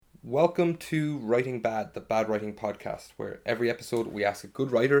Welcome to Writing Bad, the Bad Writing Podcast, where every episode we ask a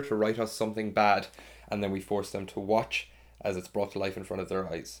good writer to write us something bad, and then we force them to watch as it's brought to life in front of their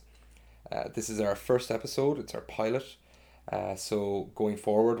eyes. This is our first episode, it's our pilot, so going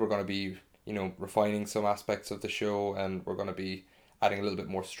forward we're going to be, refining some aspects of the show, and we're going to be adding a little bit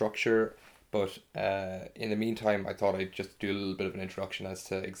more structure, but in the meantime I thought I'd just do a little bit of an introduction as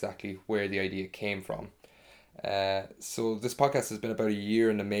to exactly where the idea came from. So this podcast has been about a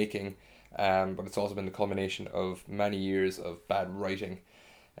year in the making, but it's also been the culmination of many years of bad writing.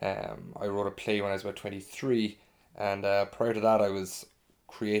 I wrote a play when I was about 23, and prior to that I was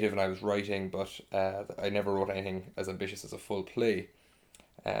creative and I was writing, but I never wrote anything as ambitious as a full play.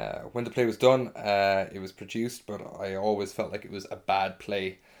 When the play was done, it was produced, but I always felt like it was a bad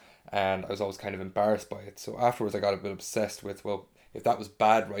play, and I was always kind of embarrassed by it. So afterwards I got a bit obsessed with, well, if that was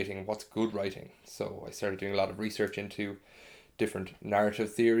bad writing, what's good writing? So I started doing a lot of research into different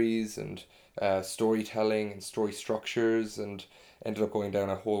narrative theories and storytelling and story structures, and ended up going down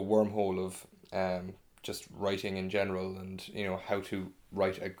a whole wormhole of just writing in general, and how to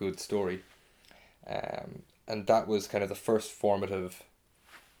write a good story. And that was kind of the first formative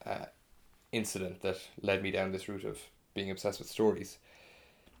incident that led me down this route of being obsessed with stories.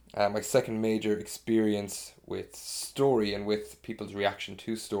 My second major experience with story and with people's reaction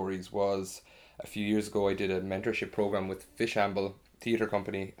to stories was a few years ago. I did a mentorship program with Fishamble Theatre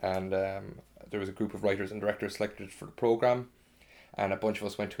Company, and there was a group of writers and directors selected for the program, and a bunch of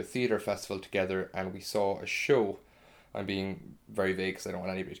us went to a theatre festival together and we saw a show. I'm being very vague because I don't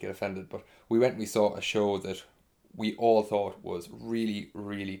want anybody to get offended, but we saw a show that we all thought was really,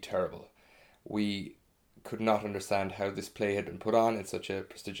 really terrible. We could not understand how this play had been put on in such a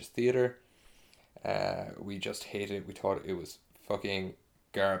prestigious theatre. We just hated it. We thought it was fucking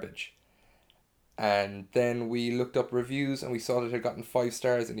garbage. And then we looked up reviews and we saw that it had gotten 5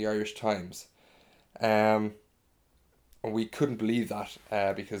 stars in the Irish Times. And we couldn't believe that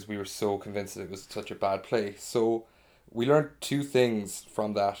because we were so convinced that it was such a bad play. So we learned 2 things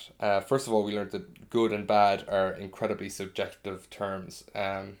from that. First of all, we learned that good and bad are incredibly subjective terms.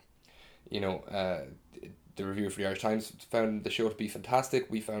 The reviewer for the Irish Times found the show to be fantastic.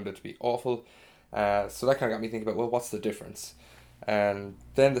 We found it to be awful. So that kind of got me thinking about, well, what's the difference? And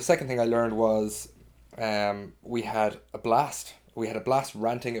then the second thing I learned was we had a blast. We had a blast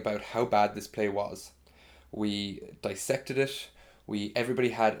ranting about how bad this play was. We dissected it. Everybody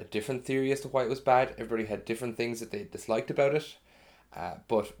had a different theory as to why it was bad. Everybody had different things that they disliked about it.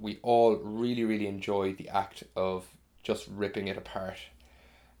 But we all really, really enjoyed the act of just ripping it apart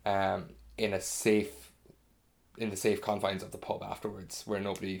in the safe confines of the pub afterwards, where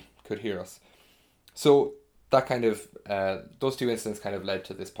nobody could hear us. So that kind of those 2 incidents kind of led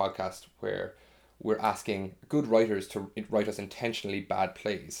to this podcast, where we're asking good writers to write us intentionally bad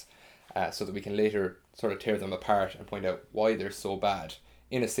plays, so that we can later sort of tear them apart and point out why they're so bad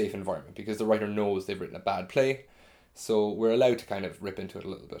in a safe environment, because the writer knows they've written a bad play, so we're allowed to kind of rip into it a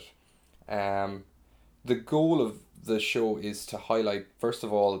little bit. The goal of the show is to highlight, first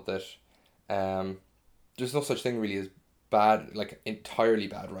of all, that there's no such thing really as bad, like entirely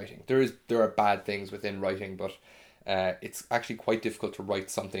bad writing. There are bad things within writing, but it's actually quite difficult to write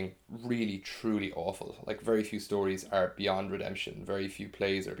something really truly awful. Like, very few stories are beyond redemption. Very few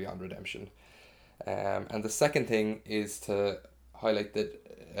plays are beyond redemption. And the second thing is to highlight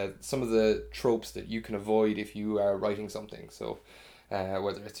that some of the tropes that you can avoid if you are writing something. So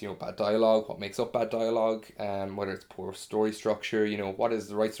whether it's bad dialogue, what makes up bad dialogue, whether it's poor story structure, what is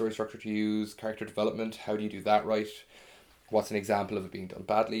the right story structure to use, character development, how do you do that right, what's an example of it being done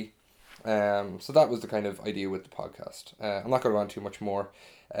badly. So that was the kind of idea with the podcast. I'm not going to go on too much more.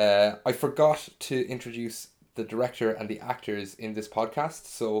 I forgot to introduce the director and the actors in this podcast,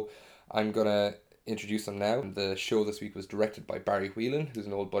 so I'm going to introduce them now. The show this week was directed by Barry Whelan, who's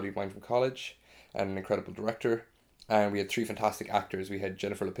an old buddy of mine from college and an incredible director. And we had 3 fantastic actors. We had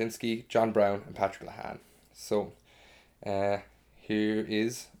Jennifer Lipinski, John Brown, and Patrick Lahan. So, here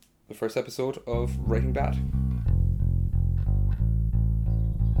is the first episode of Writing Bad.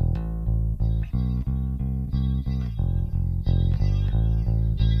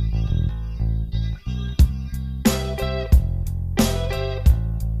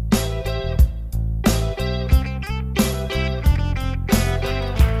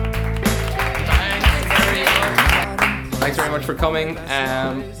 Thanks very much for coming.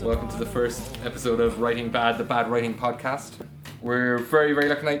 Welcome to the first episode of Writing Bad, the Bad Writing Podcast. We're very, very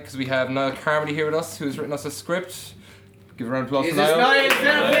lucky tonight because we have Niall Carmody here with us, who's written us a script. Give a round of applause to Niall.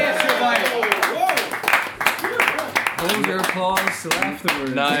 Hold your applause till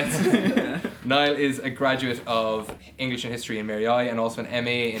afterwards. Nice. Niall is a graduate of English and History in Mary I and also an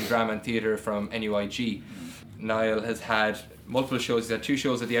MA in Drama and Theatre from NUIG. Niall has had multiple shows. He's had 2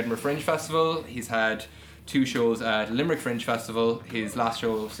 shows at the Edinburgh Fringe Festival. He's had 2 shows at Limerick Fringe Festival. His last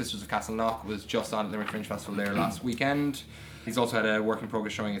show, Sisters of Castleknock, was just on Limerick Fringe Festival there last weekend. He's also had a work in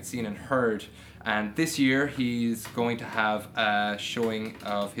progress showing at Seen and Heard. And this year he's going to have a showing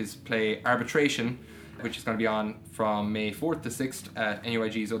of his play Arbitration, which is going to be on from May 4th to 6th at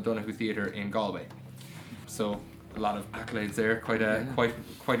NUIG's O'Donoghue Theatre in Galway. So a lot of accolades there, quite a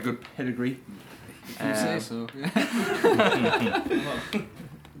good pedigree. If you say so.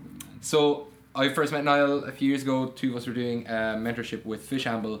 So I first met Niall a few years ago. 2 of us were doing a mentorship with Fish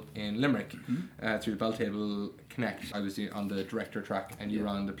Amble in Limerick through the Belltable Connect. I was on the director track and you were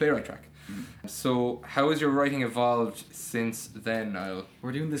on the playwright track. So how has your writing evolved since then, Niall?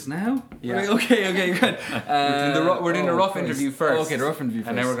 We're doing this now? Yeah. Right, okay, good. We're doing the rough interview first. Okay, the rough interview first.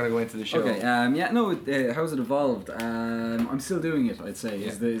 And then we're going to go into the show. Okay, how's it evolved? I'm still doing it, I'd say,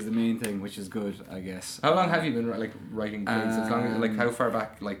 is the main thing, which is good, I guess. How long have you been writing plays? How far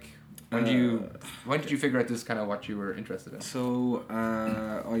back, when did you figure out this kind of what you were interested in? So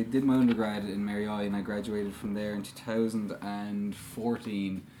I did my undergrad in Mary I and I graduated from there in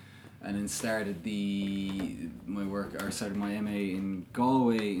 2014 and then started my MA in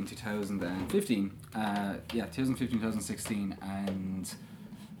Galway in 2015. 2016, and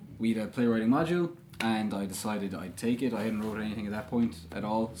we had a playwriting module and I decided I'd take it. I hadn't wrote anything at that point at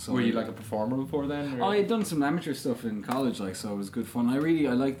all. So were you a performer before then? Or? I had done some amateur stuff in college, so it was good fun. I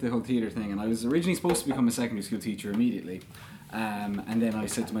liked the whole theatre thing, and I was originally supposed to become a secondary school teacher immediately. And then I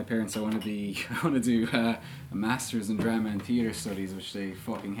said to my parents I want to do a master's in drama and theatre studies, which they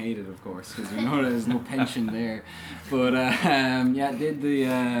fucking hated, of course, because there's no pension there. But did the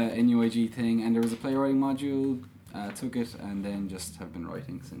NUIG thing, and there was a playwriting module. Took it and then just have been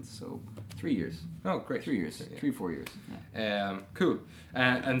writing since. So 3 years. Oh, great! 3 years, 3-4 years. Yeah. Cool.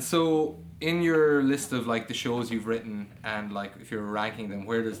 And so in your list of the shows you've written and if you're ranking them,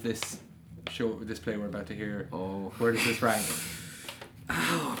 where does this play we're about to hear? Where does this rank?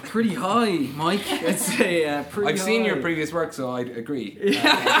 Oh, pretty high, Mike. I'd say pretty high. I've seen your previous work, so I'd agree.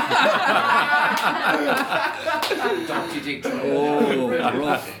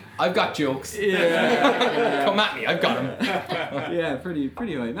 Rough. I've got jokes. Yeah. Come at me, I've got them. Yeah, pretty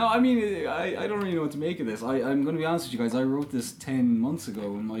high. No, I mean, I don't really know what to make of this. I'm going to be honest with you guys. I wrote this 10 months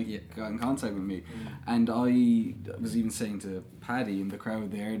ago when Mike got in contact with me, and I was even saying to Paddy in the crowd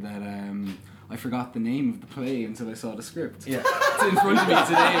there that I forgot the name of the play until I saw the script. Yeah. It's in front of me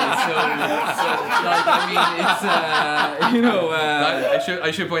today,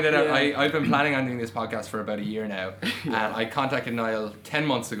 I should point it out. I've been planning on doing this podcast for about a year now, and I contacted Niall 10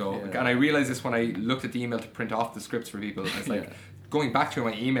 months ago, and I realised this when I looked at the email to print off the scripts for people. It's going back through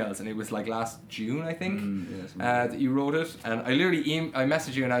my emails, and it was last June, I think, that you wrote it, and I literally I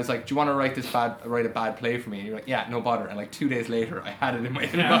messaged you and I was like, do you want to write a bad play for me? And you're like, yeah, no bother. And 2 days later I had it in my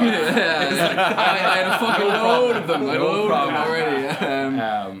inbox. I had a fucking load of them. No problem already.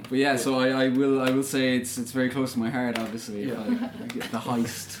 But yeah, so I will say it's very close to my heart, obviously. The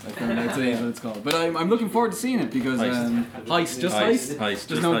Heist, I found out today is what it's called. But I'm looking forward to seeing it because Heist.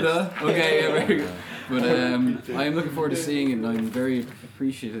 Just no duh. Okay, yeah, very good. But I am looking forward to seeing it, and I'm very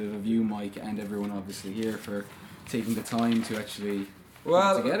appreciative of you, Mike, and everyone obviously here for taking the time to actually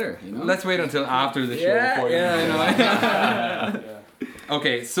put it together. Let's wait until after the show. I know.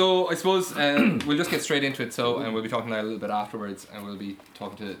 Okay, so I suppose we'll just get straight into it. And we'll be talking a little bit afterwards, and we'll be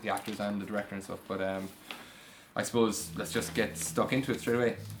talking to the actors and the director and stuff. But I suppose let's just get stuck into it straight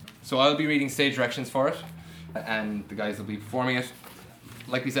away. So I'll be reading stage directions for it, and the guys will be performing it.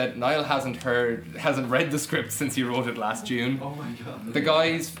 Like we said, Niall hasn't read the script since he wrote it last June. Oh my god. The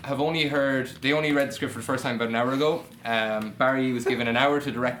guys have only read the script for the first time about an hour ago. Barry was given an hour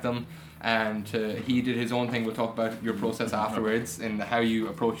to direct them, and he did his own thing. We'll talk about your process afterwards and how you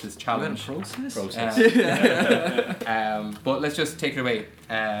approach this challenge. Process? But let's just take it away.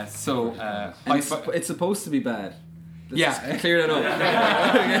 It's supposed to be bad. Let's clear that up.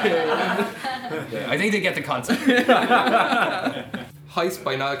 I think they get the concept. Heist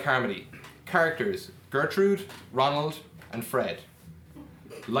by Niall Carmody. Characters: Gertrude, Ronald, and Fred.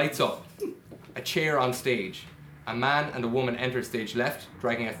 Lights up. A chair on stage. A man and a woman enter stage left,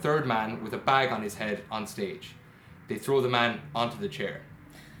 dragging a third man with a bag on his head on stage. They throw the man onto the chair.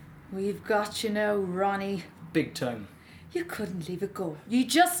 We've got you now, Ronnie. Big time. You couldn't leave it go. You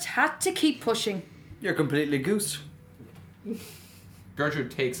just had to keep pushing. You're completely goose.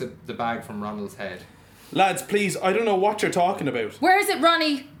 Gertrude takes the bag from Ronald's head. Lads, please, I don't know what you're talking about. Where is it,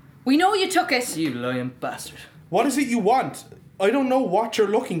 Ronnie? We know you took it. You lying bastard. What is it you want? I don't know what you're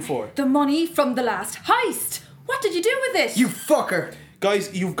looking for. The money from the last heist. What did you do with it? You fucker!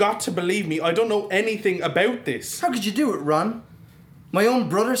 Guys, you've got to believe me. I don't know anything about this. How could you do it, Ron? My own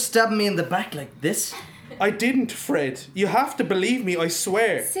brother stabbed me in the back like this? I didn't, Fred. You have to believe me, I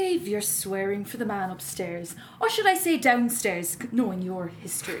swear. Save your swearing for the man upstairs. Or should I say downstairs, knowing your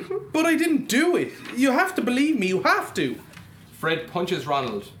history. But I didn't do it. You have to believe me. You have to. Fred punches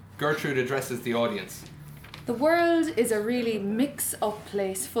Ronald. Gertrude addresses the audience. The world is a really mix-up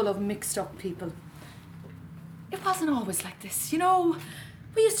place full of mixed-up people. It wasn't always like this, you know.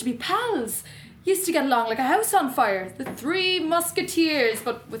 We used to be pals. Used to get along like a house on fire. The Three Musketeers,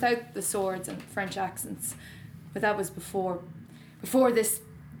 but without the swords and French accents. But that was before this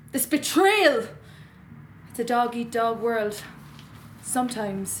betrayal. It's a dog-eat-dog world.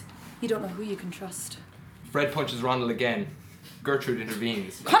 Sometimes you don't know who you can trust. Fred punches Ronald again. Gertrude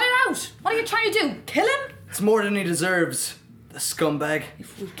intervenes. Cut it out! What are you trying to do? Kill him? It's more than he deserves. The scumbag.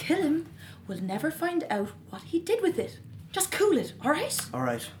 If we kill him, we'll never find out what he did with it. Just cool it, alright?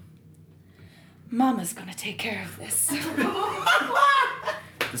 Alright. Mama's gonna take care of this.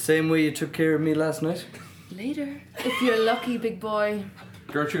 The same way you took care of me last night? Later, if you're lucky, big boy.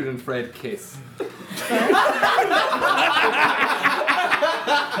 Gertrude and Fred kiss.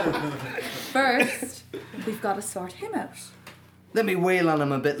 First, we've got to sort him out. Let me wail on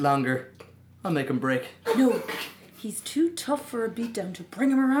him a bit longer. I'll make him break. No, he's too tough for a beatdown to bring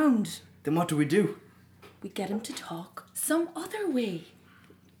him around. Then what do? We get him to talk some other way.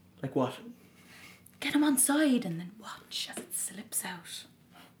 Like what? Get him on side and then watch as it slips out.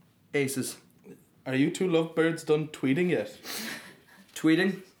 Aces. Are you two lovebirds done tweeting yet?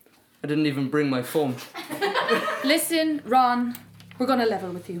 Tweeting? I didn't even bring my phone. Listen, Ron, we're gonna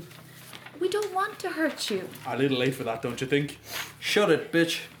level with you. We don't want to hurt you. A little late for that, don't you think? Shut it,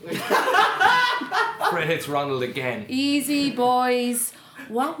 bitch. Fred hits Ronald again. Easy, boys.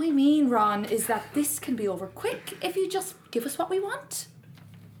 What we mean, Ron, is that this can be over quick if you just give us what we want.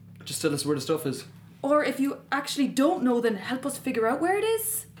 Just tell us where the stuff is. Or if you actually don't know, then help us figure out where it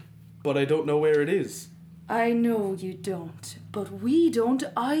is. But I don't know where it is. I know you don't, but we don't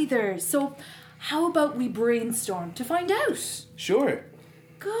either. So how about we brainstorm to find out? Sure.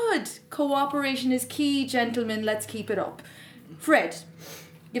 Good. Cooperation is key, gentlemen. Let's keep it up. Fred,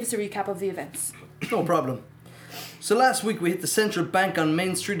 give us a recap of the events. No problem. So last week we hit the Central Bank on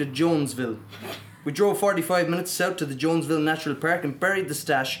Main Street at Jonesville. We drove 45 minutes south to the Jonesville Natural Park and buried the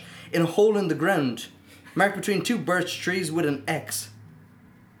stash in a hole in the ground, marked between two birch trees with an X.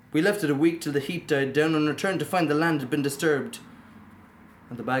 We left it a week till the heat died down and returned to find the land had been disturbed.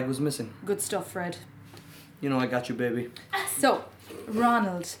 And the bag was missing. Good stuff, Fred. You know I got you, baby. So,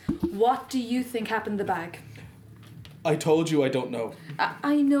 Ronald, what do you think happened to the bag? I told you I don't know.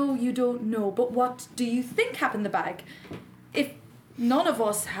 I know you don't know, but what do you think happened to the bag? If none of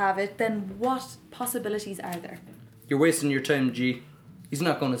us have it, then what possibilities are there? You're wasting your time, G. He's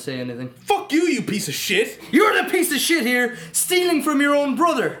not going to say anything. Fuck you, you piece of shit! You're the piece of shit here, stealing from your own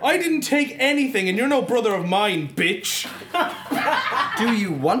brother. I didn't take anything and you're no brother of mine, bitch! Do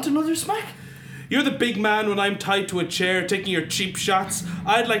you want another smack? You're the big man when I'm tied to a chair taking your cheap shots.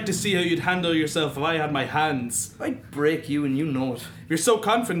 I'd like to see how you'd handle yourself if I had my hands. I'd break you and you know it. If you're so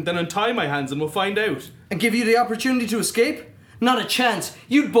confident, then untie my hands and we'll find out. And give you the opportunity to escape? Not a chance.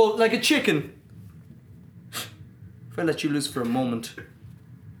 You'd bolt like a chicken. If I let you loose for a moment,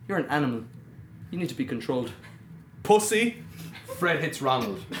 you're an animal. You need to be controlled. Pussy. Fred hits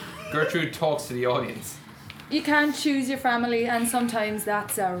Ronald. Gertrude talks to the audience. You can't choose your family, and sometimes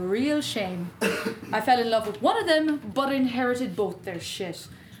that's a real shame. I fell in love with one of them, but inherited both their shit.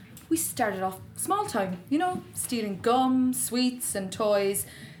 We started off small time, you know, stealing gum, sweets, and toys.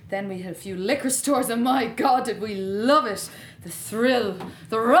 Then we hit a few liquor stores, and my God, did we love it. The thrill,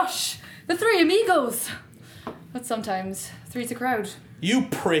 the rush, the three amigos. But sometimes, three's a crowd. You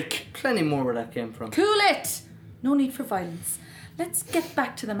prick. Plenty more where that came from. Cool it! No need for violence. Let's get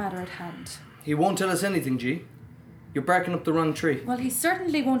back to the matter at hand. He won't tell us anything, G. You're barking up the wrong tree. Well, he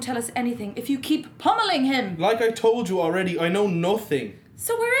certainly won't tell us anything if you keep pummeling him. Like I told you already, I know nothing.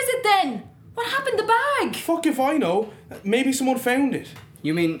 So where is it then? What happened to the bag? Fuck if I know. Maybe someone found it.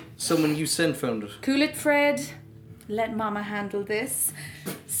 You mean someone you sent found it? Cool it, Fred. Let Mama handle this.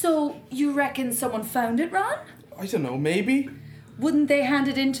 So, you reckon someone found it, Ron? I don't know, maybe? Wouldn't they hand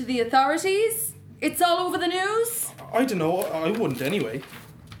it in to the authorities? It's all over the news? I don't know, I wouldn't anyway.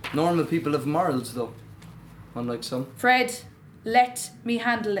 Normal people have morals, though. Unlike some. Fred, let me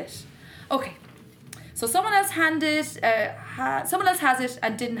handle it. Okay, so someone else has it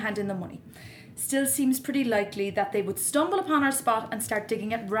and didn't hand in the money. Still seems pretty likely that they would stumble upon our spot and start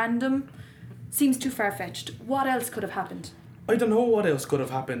digging at random. Seems too far-fetched. What else could have happened? I don't know what else could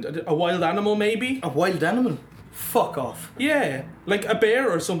have happened. A wild animal, maybe? A wild animal? Fuck off. Yeah, like a bear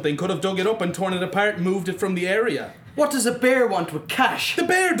or something could have dug it up and torn it apart and moved it from the area. What does a bear want with cash? The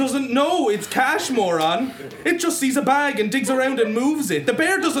bear doesn't know it's cash, moron. It just sees a bag and digs around and moves it. The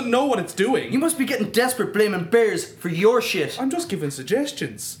bear doesn't know what it's doing. You must be getting desperate blaming bears for your shit. I'm just giving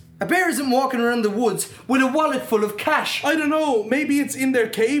suggestions. A bear isn't walking around the woods with a wallet full of cash. I don't know, maybe it's in their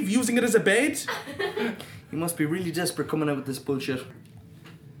cave using it as a bed? You must be really desperate coming out with this bullshit.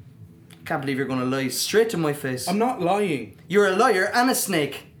 Can't believe you're gonna lie straight to my face. I'm not lying. You're a liar and a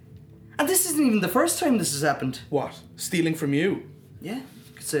snake. And this isn't even the first time this has happened. What? Stealing from you? Yeah,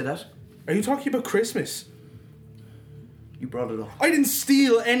 you could say that. Are you talking about Christmas? You brought it up. I didn't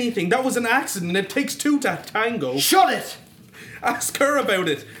steal anything. That was an accident. It takes two to tango. Shut it! Ask her about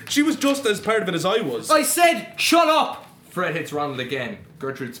it. She was just as part of it as I was. I said, shut up! Fred hits Ronald again.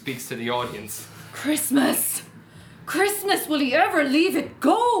 Gertrude speaks to the audience. Christmas! Christmas, will he ever leave it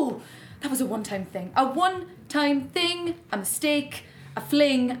go? That was a one-time thing. A one-time thing, a mistake, a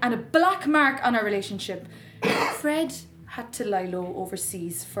fling, and a black mark on our relationship. Fred had to lie low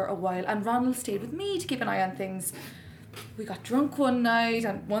overseas for a while, and Ronald stayed with me to keep an eye on things. We got drunk one night,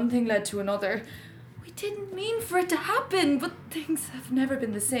 and one thing led to another. We didn't mean for it to happen, but things have never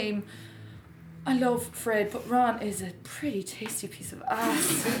been the same. I love Fred, but Ron is a pretty tasty piece of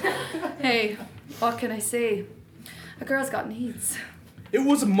ass. Hey, what can I say? A girl's got needs. It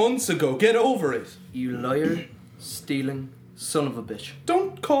was months ago. Get over it. You liar, stealing, son of a bitch.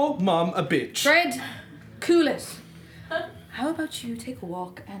 Don't call Mom a bitch. Fred, cool it. How about you take a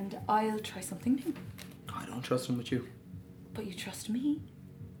walk and I'll try something new? I don't trust him with you. But you trust me,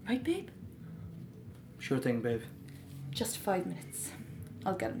 right, babe? Sure thing, babe. Just 5 minutes.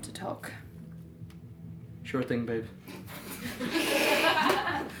 I'll get him to talk. Sure thing, babe.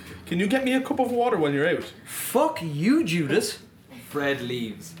 Can you get me a cup of water when you're out? Fuck you, Judas. Fred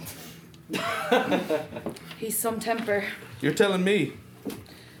leaves. He's some temper. You're telling me.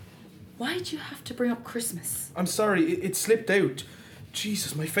 Why'd you have to bring up Christmas? I'm sorry, it slipped out.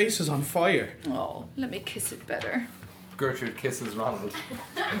 Jesus, my face is on fire. Oh, let me kiss it better. Gertrude kisses Ronald.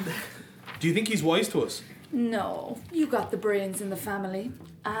 Do you think he's wise to us? No, you got the brains in the family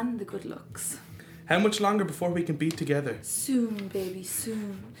and the good looks. How much longer before we can be together? Soon, baby,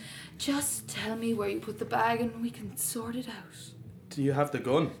 soon. Just tell me where you put the bag and we can sort it out. Do you have the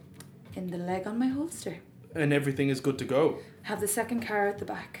gun? In the leg on my holster. And everything is good to go? Have the second car at the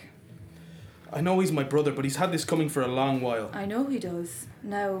back. I know he's my brother, but he's had this coming for a long while. I know he does.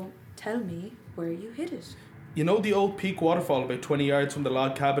 Now, tell me where you hid it. You know the old peak waterfall about 20 yards from the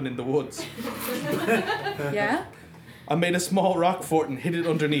log cabin in the woods? Yeah? I made a small rock fort and hid it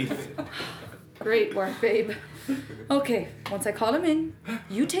underneath. Great work, babe. Okay, once I call him in,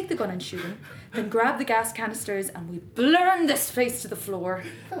 you take the gun and shoot him, then grab the gas canisters and we burn this face to the floor.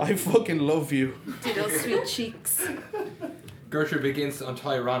 I fucking love you. Ditto, sweet cheeks. Gertrude begins to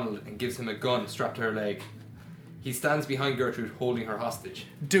untie Ronald and gives him a gun strapped to her leg. He stands behind Gertrude holding her hostage.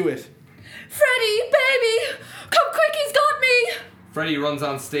 Do it. Freddie, baby! Come quick, he's got me! Freddie runs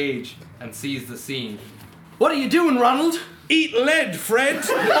on stage and sees the scene. What are you doing, Ronald? Eat lead, Fred!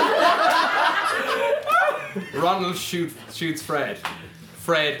 Ronald shoots Fred.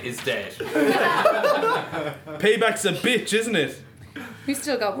 Fred is dead. Payback's a bitch, isn't it? We've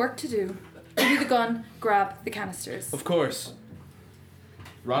still got work to do. Give me the gun, grab the canisters. Of course.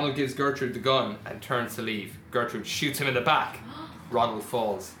 Ronald gives Gertrude the gun and turns to leave. Gertrude shoots him in the back. Ronald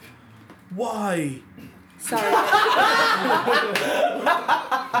falls. Why? Sorry.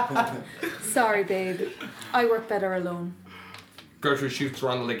 Sorry, babe. I work better alone. Gertrude shoots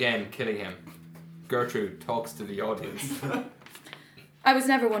Ronald again, killing him. Gertrude talks to the audience. I was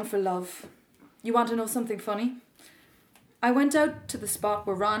never one for love. You want to know something funny? I went out to the spot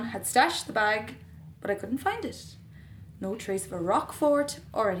where Ron had stashed the bag, but I couldn't find it. No trace of a rock fort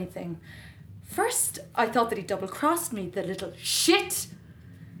or anything. First, I thought that he double-crossed me, the little shit.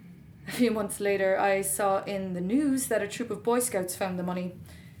 A few months later, I saw in the news that a troop of Boy Scouts found the money.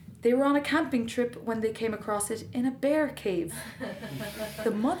 They were on a camping trip when they came across it in a bear cave. The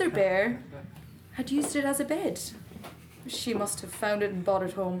mother bear had used it as a bed. She must have found it and brought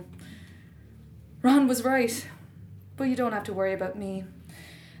it home. Ron was right, but you don't have to worry about me.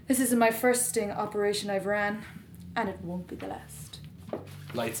 This isn't my first sting operation I've ran, and it won't be the last.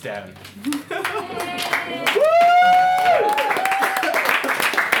 Lights down.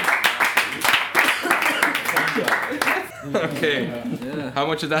 Okay. Yeah. How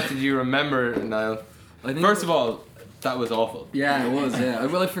much of that did you remember, Niall? I think First of all, That was awful. Yeah, it was. Yeah.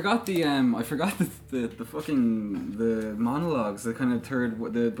 Well, I forgot the fucking the monologues, the kind of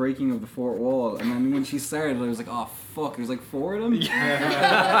the breaking of the fourth wall, and then when she started, I was like, oh fuck, there's like 4 of them. In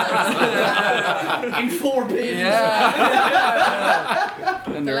 4 pages. Yeah.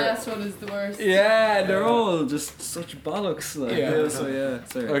 And The they're, last one is the worst. yeah, they're all just such bollocks. Like, Yeah. So yeah.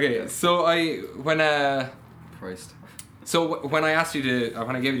 Sorry. Okay, so Christ. So when I asked you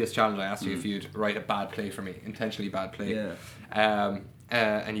when I gave you this challenge, I asked you if you'd write a bad play for me, intentionally bad play. Yeah.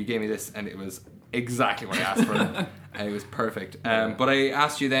 And you gave me this, and it was exactly what I asked for. And it was perfect. But I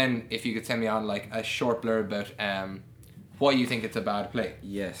asked you then if you could send me on like a short blurb about why you think it's a bad play.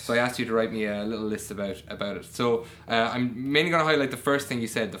 Yes. So I asked you to write me a little list about it. So I'm mainly going to highlight the first thing you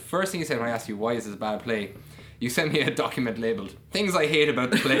said. The first thing you said when I asked you why is this a bad play, you sent me a document labelled "Things I Hate About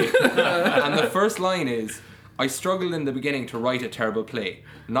the Play," and the first line is, "I struggled in the beginning to write a terrible play,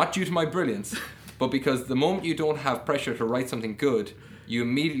 not due to my brilliance, but because the moment you don't have pressure to write something good, you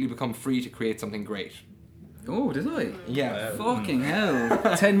immediately become free to create something great." Oh, did I? Yeah. Fucking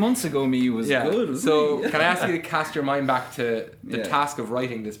hell. 10 months ago me was good. Wasn't So he? can I ask you to cast your mind back to the Yeah. task of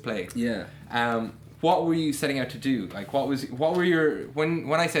writing this play? Yeah. What were you setting out to do? Like, what were your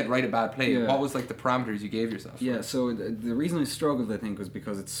when I said write a bad play? Yeah. What was like the parameters you gave yourself? Yeah, so the reason I struggled, I think, was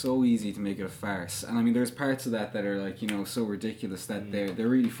because it's so easy to make it a farce. And I mean, there's parts of that are like, so ridiculous that they're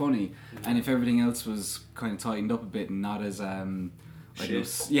really funny. And if everything else was kind of tightened up a bit and not as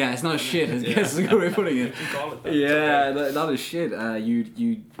yeah, it's not as shit. I guess is a good way of putting it. Yeah, not as shit.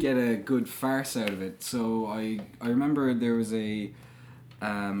 You get a good farce out of it. So I remember there was a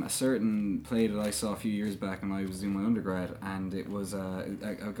certain play that I saw a few years back when I was doing my undergrad, and it was a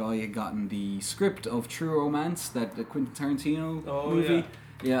guy had gotten the script of True Romance, that the Quentin Tarantino movie.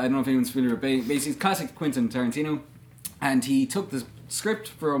 Yeah, I don't know if anyone's familiar with basically it's classic Quentin Tarantino, and he took the script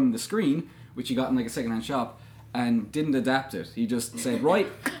from the screen, which he got in like a secondhand shop, and didn't adapt it. He just said, right,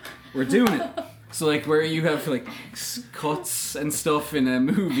 we're doing it. So like where you have like cuts and stuff in a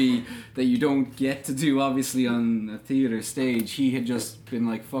movie that you don't get to do obviously on a theatre stage, he had just been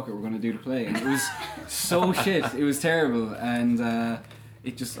like, fuck it, we're going to do the play. And it was so shit. It was terrible. And I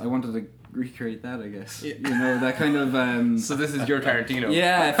wanted to recreate that, I guess. Yeah. That kind of... So this is your Tarantino.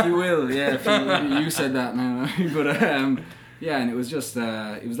 Yeah, if you will. Yeah, if you said that now. But yeah, and it was just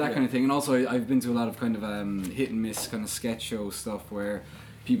it was that kind of thing. And also I've been to a lot of kind of hit and miss kind of sketch show stuff where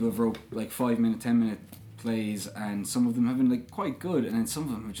people have wrote like 5-minute, 10-minute plays, and some of them have been like quite good, and then some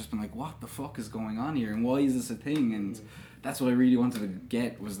of them have just been like, what the fuck is going on here, and why is this a thing? And that's what I really wanted to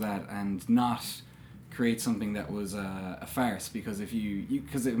get, was that, and not create something that was a farce, because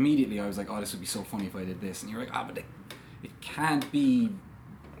because immediately I was like, oh, this would be so funny if I did this, and you're like, but it can't be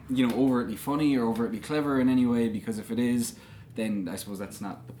overtly funny or overtly clever in any way, because if it is, then I suppose that's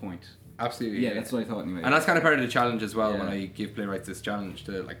not the point. Absolutely. Yeah, that's what I thought anyway. And that's kind of part of the challenge as well when I give playwrights this challenge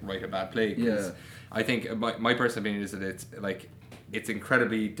to like write a bad play. Because I think my personal opinion is that it's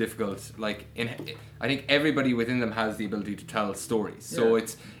incredibly difficult. Like I think everybody within them has the ability to tell stories. So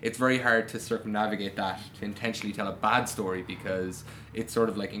it's very hard to circumnavigate that, to intentionally tell a bad story, because it's sort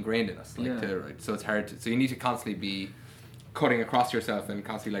of like ingrained in us. So it's hard so you need to constantly be cutting across yourself and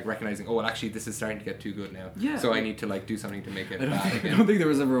constantly like recognizing, oh well, actually this is starting to get too good now. Yeah. So I need to like do something to make it bad again. I don't think there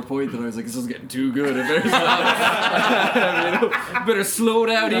was ever a point that I was like, this is getting too good. Better slow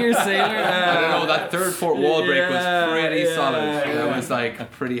down here, sailor. I don't know. That third fourth wall break was pretty solid. That was like a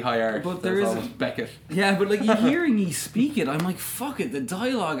pretty high art. But there is almost Beckett. Yeah, but like you hearing me speak it, I'm like, fuck it. The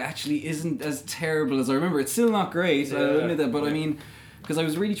dialogue actually isn't as terrible as I remember. It's still not great. I'll admit that. But I mean, because I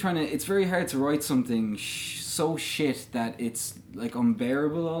was really trying to. It's very hard to write something so shit that it's like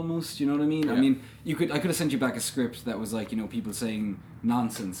unbearable almost, you know what I mean? Yeah. I mean, I could have sent you back a script that was like, people saying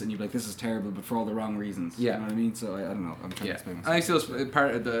nonsense, and you'd be like, this is terrible, but for all the wrong reasons. Yeah. You know what I mean? So I don't know. I'm trying to explain myself. I still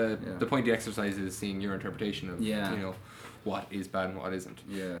part of the point of the exercise is seeing your interpretation of what is bad and what isn't.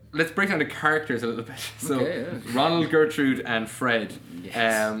 Yeah. Let's break down the characters a little bit. So Ronald, Gertrude, and Fred.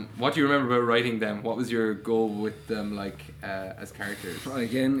 Yes. What do you remember about writing them? What was your goal with them, like as characters? Well,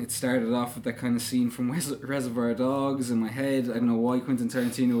 again, it started off with that kind of scene from Reservoir Dogs in my head. I don't know why Quentin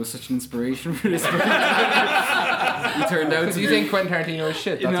Tarantino was such an inspiration for this. He turned out. Because you think Quentin Tarantino is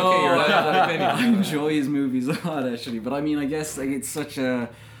shit. That's okay. You're allowed that opinion. I enjoy his movies a lot, actually. But I mean, I guess like it's such a.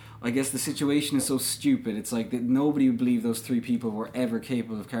 I guess the situation is so stupid. It's like that nobody would believe those three people were ever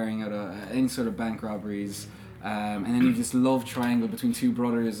capable of carrying out any sort of bank robberies. And then you this love triangle between two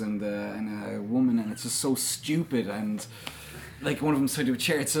brothers and a woman, and it's just so stupid. And like one of them's tied to a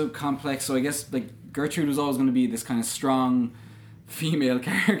chair. It's so complex. So I guess like Gertrude was always going to be this kind of strong female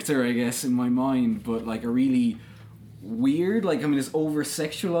character, I guess, in my mind, but like a really weird. Like, I mean, this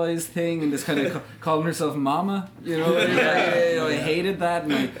over-sexualized thing and this kind of calling herself mama, you know? I hated that,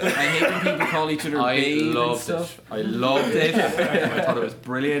 and I hate when people call each other babe and stuff. I loved it. I thought it was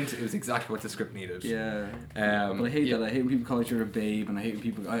brilliant. It was exactly what the script needed. Yeah. But I hate that. I hate when people call each other babe, and I hate when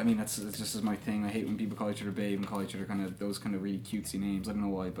people... I mean, it's just as my thing. I hate when people call each other babe and call each other kind of those kind of really cutesy names. I don't know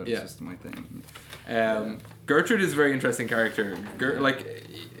why, but it's just my thing. Gertrude is a very interesting character.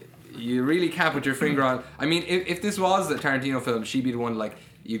 You really can't put your finger on... I mean, if this was a Tarantino film, she'd be the one, like,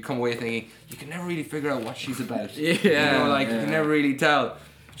 you'd come away thinking, you can never really figure out what she's about. Yeah. You know, you can never really tell.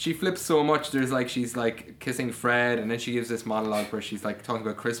 She flips so much. There's, like, she's, like, kissing Fred, and then she gives this monologue where she's, like, talking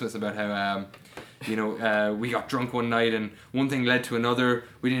about Christmas, about how, we got drunk one night, and one thing led to another.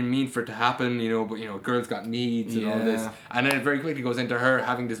 We didn't mean for it to happen, but girls got needs and all this. And then it very quickly goes into her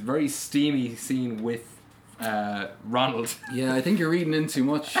having this very steamy scene with Ronald. Yeah, I think you're reading in too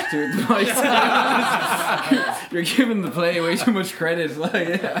much. You're giving the play way too much credit.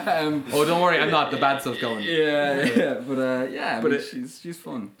 Oh, don't worry, I'm not. The bad stuff's going. But she's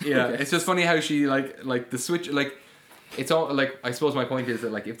fun. Yeah, Okay. it's just funny how she like the switch it's all like, I suppose my point is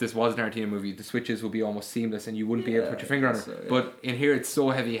that, like, if this was a Tarantino movie, the switches would be almost seamless and you wouldn't be able to put your finger on it. So, But in here, it's so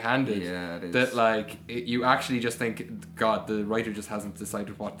heavy-handed it is. that you actually just think, God, the writer just hasn't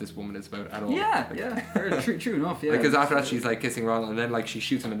decided what this woman is about at all. True enough. Yeah, Because after that, she's like kissing Ronald, and then like she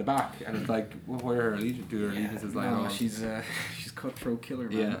shoots him in the back, and it's like, where are her allegiances? Like, she's cutthroat killer,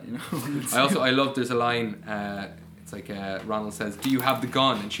 man. Yeah. You know. I love. There's a line. It's like Ronald says, "Do you have the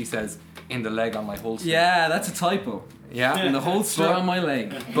gun?" And she says, "In the leg on my holster." Yeah, that's a typo. Yeah, And the holster on my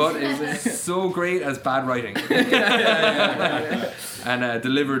leg. But it's so great as bad writing. And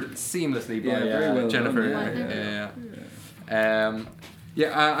delivered seamlessly by very well Jennifer. done, I'm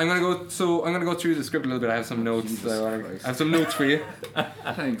gonna go. So I'm gonna go through the script a little bit. I have some notes. Jesus I Christ. have some notes for you.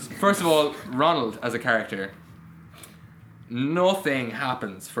 Thanks. First of all, Ronald as a character. Nothing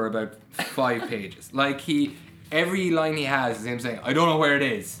happens for about 5 pages. Like, every line he has is him saying, "I don't know where it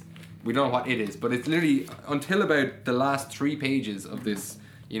is." We don't know what it is, but it's literally until about the last 3 pages of this,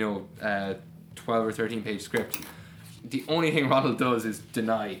 12 or 13 page script. The only thing Ronald does is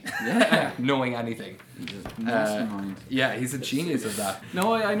deny knowing anything. He's a mastermind. He's a genius of that.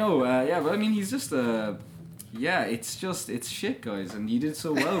 No, I know. But I mean, he's just it's shit, guys, and you did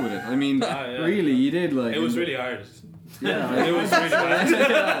so well with it. I mean, really, you did. Like, It was really hard. Yeah, It was really hard.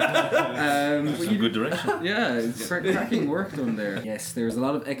 Some good direction. Yeah, it's cracking work done there. Yes, there's a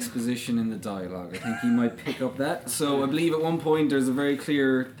lot of exposition in the dialogue. I think he might pick up that. So I believe at one point there's a very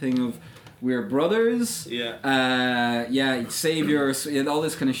clear thing of, we're brothers. Saviors, all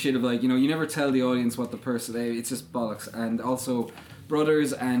this kind of shit of, like, you never tell the audience what the person. It's just bollocks. And also,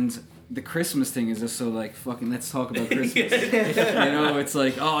 brothers, and the Christmas thing is just so, like, fucking, let's talk about Christmas. It's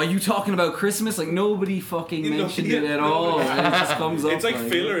like, oh, are you talking about Christmas? Like, nobody fucking mentioned it at all. And it just comes up. It's like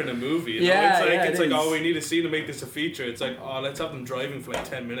filler in a movie. It's like, oh, we need a scene to make this a feature. It's like, oh, let's have them driving for like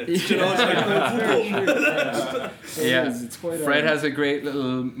 10 minutes. It's like, it's quite Fred has a great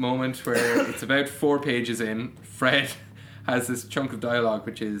little moment where it's about 4 pages in. Fred has this chunk of dialogue,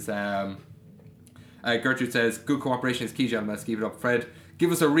 which is Gertrude says, "Good cooperation is key, gentlemen. Let's keep it up." Fred,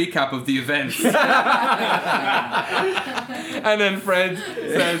 "Give us a recap of the events." And then Fred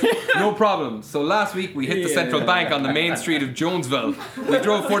says, "No problem. So last week we hit the central bank on the main street of Jonesville. We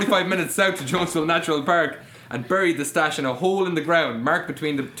drove 45 minutes south to Jonesville Natural Park and buried the stash in a hole in the ground marked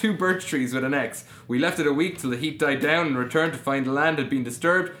between the 2 birch trees with an X. We left it a week till the heat died down and returned to find the land had been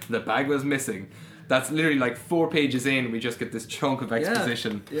disturbed and the bag was missing." That's literally like 4 pages in. We just get this chunk of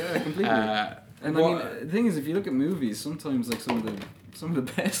exposition. Yeah, completely. And I mean, the thing is, if you look at movies, sometimes like some of the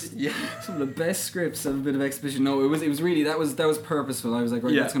best scripts have a bit of exposition. No, it was really that was purposeful. I was like,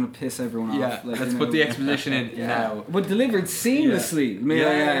 right, that's gonna piss everyone off. Like, let's put the exposition in now. But delivered seamlessly. May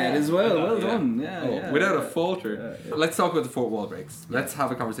I add as well. Well done. Without a falter. Let's talk about the 4 wall breaks. Let's have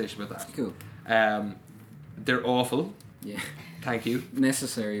a conversation about that. Cool. They're awful. Yeah. Thank you.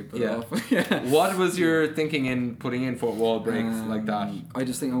 Necessary, but awful. What was your thinking in putting in 4 wall breaks like that? I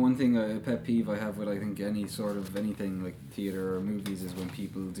just think one thing, a pet peeve I have with, I think, any sort of anything like theatre or movies is when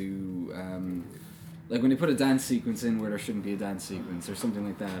people do, like when they put a dance sequence in where there shouldn't be a dance sequence or something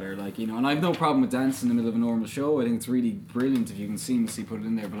like that, or like, and I have no problem with dance in the middle of a normal show. I think it's really brilliant if you can seamlessly put it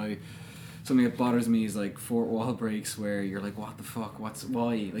in there, but something that bothers me is like 4 wall breaks where you're like, what the fuck,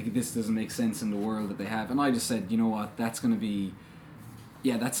 why? Like, this doesn't make sense in the world that they have. And I just said, you know what, that's going to be,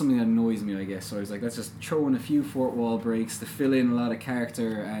 that's something that annoys me, I guess. So I was like, let's just throw in a few 4 wall breaks to fill in a lot of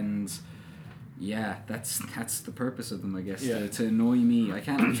character and, Yeah, that's the purpose of them, I guess, to annoy me.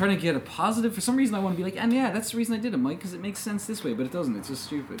 I'm trying to get a positive. For some reason, I want to be like, and yeah, that's the reason I did it, Mike, because it makes sense this way, but it doesn't. It's just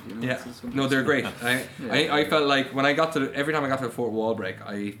stupid, you know? Yeah. No, they're great. I felt like when I got to every time I got to a fourth wall break,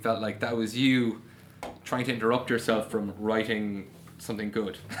 I felt like that was you trying to interrupt yourself from writing something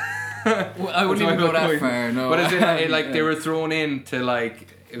good. Well, I wouldn't even go that far, no. But they were thrown in to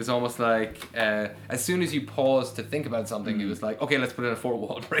like. It was almost like as soon as you paused to think about something, it was like, okay, let's put in a fourth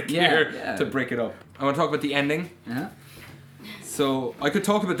wall break here to break it up. I want to talk about the ending. Uh-huh. So I could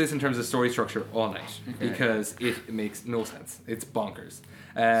talk about this in terms of story structure all night because it makes no sense. It's bonkers.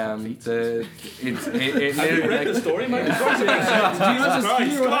 The story might be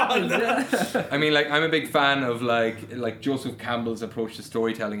I mean, like, I'm a big fan of like Joseph Campbell's approach to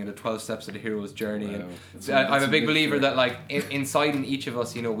storytelling and the 12 steps of the hero's journey. Wow. And I'm a big believer that like inside in each of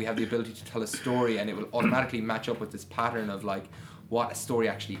us, you know, we have the ability to tell a story, and it will automatically match up with this pattern of like what a story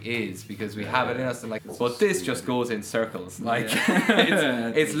actually is, because we have it in us, and like, but this just goes in circles. Like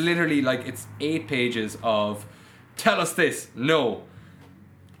it's literally like it's 8 pages of tell us this, no.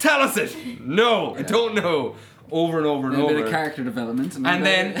 Tell us it! No! I don't know! Over and over and over. A bit of character development. And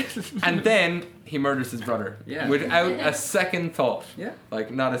then he murders his brother. Yeah. Without a second thought. Yeah. Like,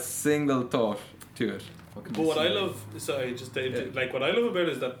 not a single thought to it. But what I love, like what I love about it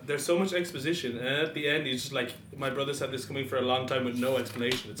is that there's so much exposition, and at the end he's just like, my brother's had this coming for a long time with no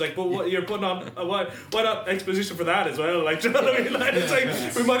explanation. It's like, but what you're putting on, why not exposition for that as well? Like, do you know what I mean? Like, it's like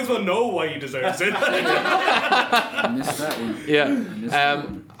we might as well know why he deserves it. I missed that one. Yeah.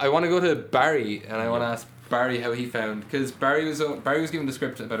 I want to go to Barry, and I want to ask Barry how he found, because Barry was given the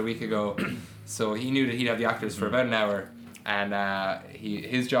script about a week ago, so he knew that he'd have the actors for about an hour. And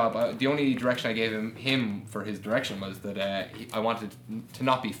his job, the only direction I gave him for his direction was that I wanted to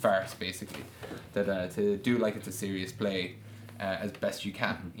not be farce, basically, that to do like it's a serious play as best you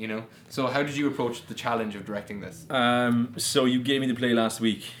can, you know. So how did you approach the challenge of directing this? So you gave me the play last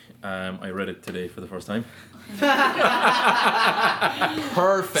week. I read it today for the first time.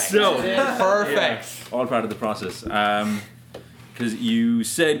 Perfect. Perfect. All part of the process. Because you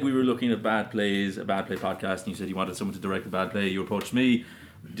said we were looking at bad plays, a bad play podcast, and you said you wanted someone to direct a bad play. You approached me.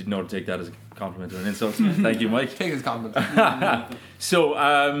 Didn't know to take that as a compliment or an insult. Thank you, Mike. Take it as a compliment. So,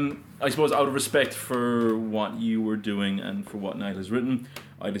 I suppose out of respect for what you were doing and for what Niall has written,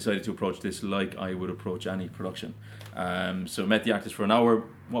 I decided to approach this like I would approach any production. So met the actors for an hour.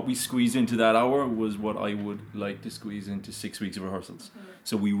 What we squeezed into that hour was what I would like to squeeze into 6 weeks of rehearsals.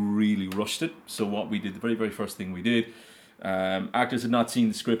 So we really rushed it. So what we did, the very, very first thing we did, actors had not seen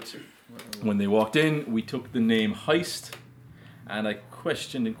the script when they walked in. We took the name Heist, and I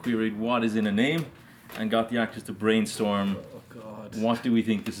questioned and queried what is in a name, and got the actors to brainstorm, what do we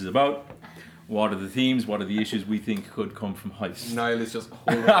think this is about, what are the themes, what are the issues we think could come from Heist. Niall is just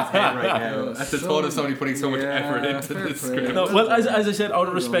holding his head right now at the thought of somebody putting so much effort into this script. No, well, as I said, out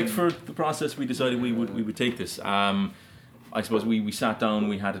of respect for the process, we decided we would take this. I suppose we sat down,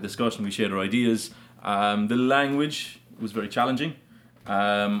 we had a discussion, we shared our ideas. The language was very challenging.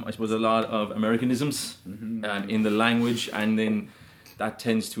 I suppose a lot of Americanisms in the language, and then that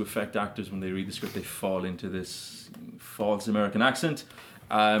tends to affect actors when they read the script. They fall into this false American accent.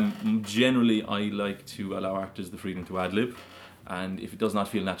 Generally, I like to allow actors the freedom to ad-lib, and if it does not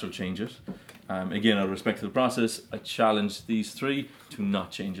feel natural, change it. Again, out of respect to the process, I challenged these 3 to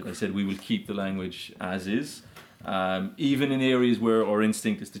not change it. I said we will keep the language as is. Even in areas where our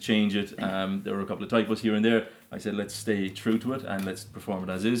instinct is to change it, there were a couple of typos here and there. I said let's stay true to it and let's perform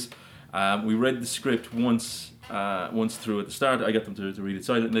it as is. We read the script once through at the start. I got them to read it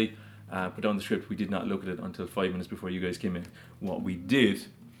silently, put down the script. We did not look at it until 5 minutes before you guys came in. What we did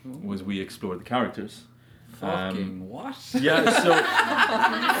was we explored the characters. Fucking what? Yeah, so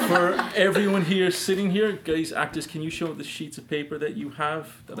for everyone here sitting here, guys, actors, can you show the sheets of paper that you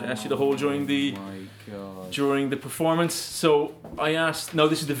have that I asked you to hold during the performance? So I asked, no,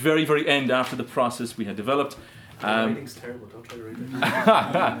 this is the very, very end after the process we had developed. Writing's terrible, don't try to read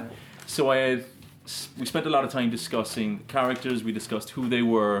it. So we spent a lot of time discussing characters. We discussed who they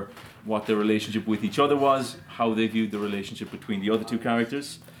were, what their relationship with each other was, how they viewed the relationship between the other 2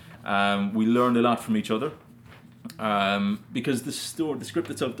 characters. We learned a lot from each other, because the script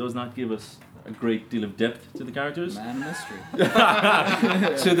itself does not give us a great deal of depth to the characters. Man mystery.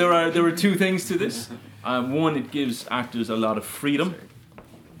 So there are 2 things to this. One, it gives actors a lot of freedom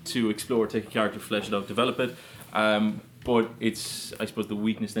to explore, take a character, flesh it out, develop it. But it's, I suppose, the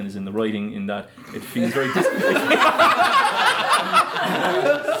weakness then is in the writing, in that it feels very.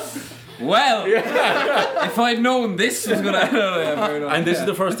 Well, if I'd known this was going to happen. And this is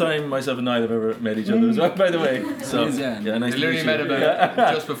the first time myself and Niall have ever met each other as well, by the way. So, nice We to meet literally you. met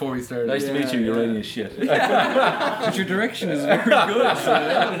about just before we started. Nice to meet you. You're writing as shit. But your direction is very good.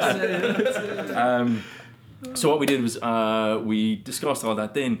 So what we did was we discussed all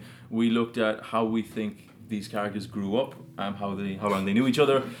that. Then we looked at how we think these characters grew up, how long they knew each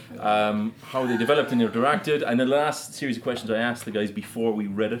other, how they developed and interacted. And the last series of questions I asked the guys before we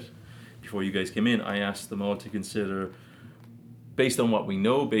read it, before you guys came in, I asked them all to consider, based on what we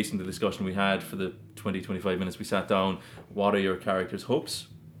know, based on the discussion we had for the 20-25 minutes we sat down, what are your characters' hopes?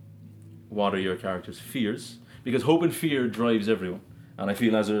 What are your characters' fears? Because hope and fear drives everyone. And I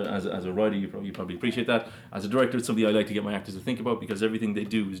feel as a writer, you probably appreciate that. As a director, it's something I like to get my actors to think about, because everything they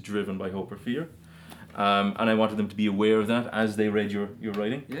do is driven by hope or fear. And I wanted them to be aware of that as they read your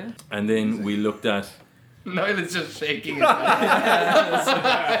writing. Yeah. And then we looked at... Niall is just shaking his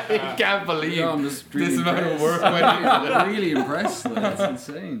head. He can't believe I'm just really this amount of impressed. work went into I'm really impressed. That's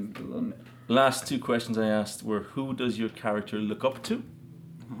insane. Well done. Last two questions I asked were, who does your character look up to?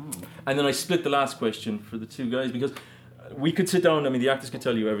 And then I split the last question for the two guys, because we could sit down, I mean, the actors could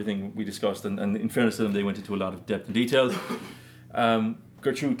tell you everything we discussed, and in fairness to them, they went into a lot of depth and details.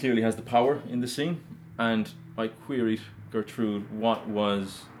 Gertrude clearly has the power in the scene, and I queried Gertrude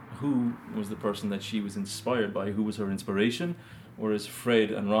who was the person that she was inspired by, who was her inspiration, whereas Fred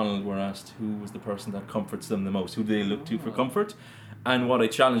and Ronald were asked who was the person that comforts them the most, who do they look to for comfort. And what I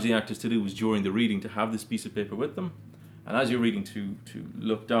challenged the actors to do was, during the reading, to have this piece of paper with them, and as you're reading, to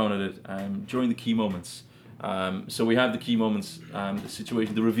look down at it during the key moments. So we have the key moments, the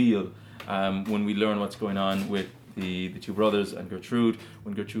situation, the reveal, when we learn what's going on with the two brothers and Gertrude,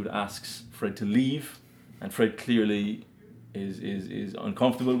 when Gertrude asks Fred to leave, and Fred clearly is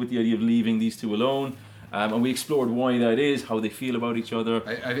uncomfortable with the idea of leaving these two alone. And we explored why that is, how they feel about each other.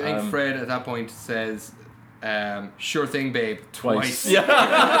 I think Fred at that point says, "Sure thing, babe," twice. Yeah.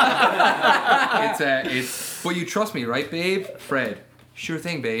 It's. But you trust me, right, babe? Fred. Sure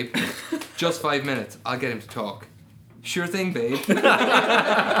thing, babe. Just 5 minutes. I'll get him to talk. Sure thing, babe.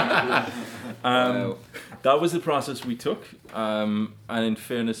 Wow. That was the process we took, and in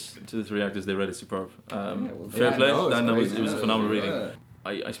fairness to the three actors, they read it superb. Fair play. It was a phenomenal reading.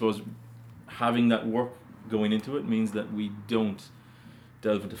 I suppose having that work going into it means that we don't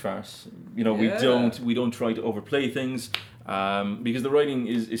delve into farce. You know, we don't try to overplay things, because the writing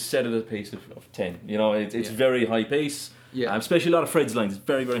is set at a pace of 10. You know, it's very high pace. Yeah. Especially a lot of Fred's lines. It's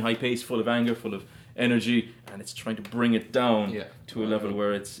very, very high pace, full of anger, full of energy, and it's trying to bring it down to a level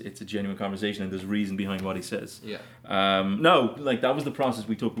where it's a genuine conversation and there's reason behind what he says. No, like, that was the process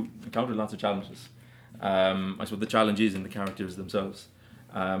we took. We encountered lots of challenges. I suppose the challenge is in the characters themselves.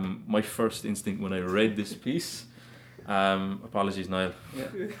 My first instinct when I read this piece, apologies, Niall.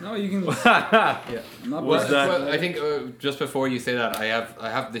 No, you can. Well, I think just before you say that, I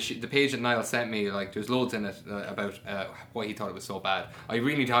have the page that Niall sent me. Like, there's loads in it about why he thought it was so bad. I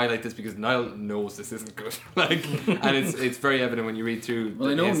really need to highlight this because Niall knows this isn't good. Like, and it's very evident when you read through.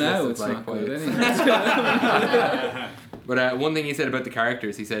 Well, I know now it's like, not good anyway. But one thing he said about the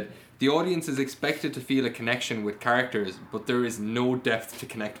characters, he said, the audience is expected to feel a connection with characters, but there is no depth to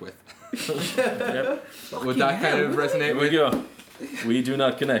connect with. Would that kind of resonate with we go. We do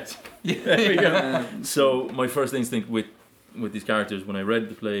not connect. There we go. So my first instinct with these characters when I read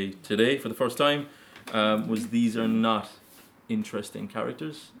the play today for the first time was, these are not interesting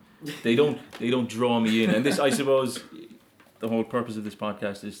characters. They don't draw me in. And this, I suppose, the whole purpose of this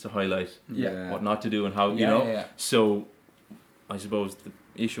podcast is to highlight what not to do and how, you know. Yeah. So I suppose the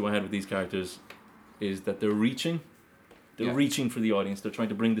issue I had with these characters is that they're reaching. They're reaching for the audience. They're trying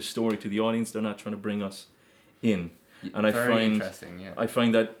to bring the story to the audience. They're not trying to bring us in. And I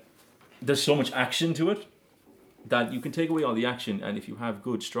find that there's so much action to it that you can take away all the action, and if you have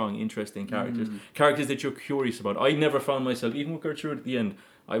good, strong, interesting characters that you're curious about. I never found myself, even with Gertrude at the end,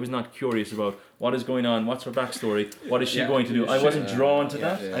 I was not curious about what is going on, what's her backstory, what is she going to do. I wasn't drawn to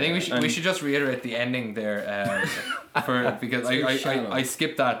that. I think we should just reiterate the ending there, because I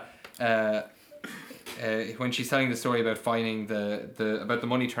skipped that. When she's telling the story about finding about the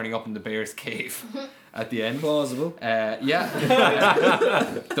money turning up in the bear's cave at the end. Plausible. The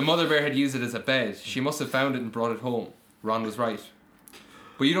mother bear had used it as a bed. She must have found it and brought it home. Ron was right.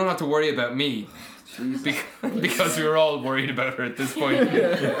 But you don't have to worry about me. Because we were all worried about her at this point.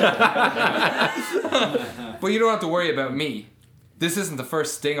 But you don't have to worry about me. This isn't the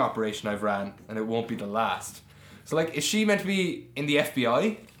first sting operation I've ran, and it won't be the last. So, like, is she meant to be in the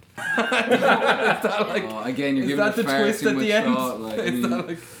FBI? Again, you're giving the far twist too at much the end? thought.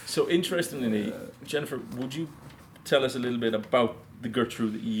 Like, So interestingly, Jennifer, would you tell us a little bit about the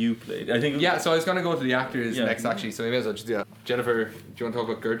Gertrude that you played? I think. Yeah, so I was going to go to the actors next, actually. So maybe as well just do that. Jennifer, do you want to talk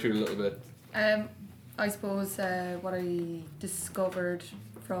about Gertrude a little bit? I suppose what I discovered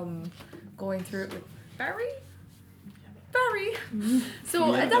from going through it with Barry.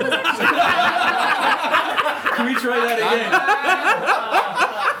 So that was actually. Can we try that again?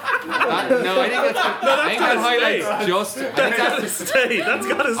 No, I think that highlights just. That's gotta stay.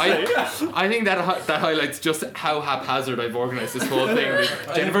 I think that highlights just how haphazard I've organised this whole thing.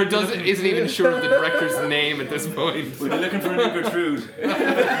 Jennifer isn't even sure of the director's name at this point. We're looking for a new Gertrude.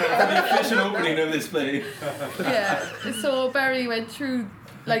 The official opening of this play. Yeah. So Barry went through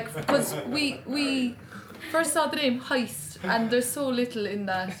because we first saw the name Heist, and there's so little in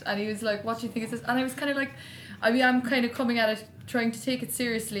that, and he was like, "What do you think is this?" And I was kind of like, I'm kind of coming at it trying to take it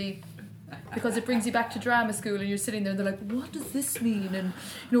seriously, because it brings you back to drama school, and you're sitting there and they're like, what does this mean, and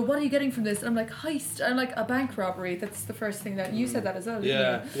what are you getting from this? And I'm like, heist, and I'm like, a bank robbery. That's the first thing that you said that as well,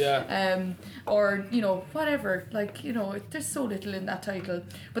 didn't you? Or whatever, there's so little in that title,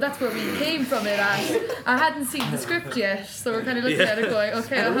 but that's where we came from it at. I hadn't seen the script yet, so we're kind of looking at it going,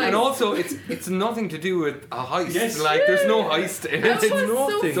 okay, a heist. And also it's nothing to do with a heist. There's no heist in it. It's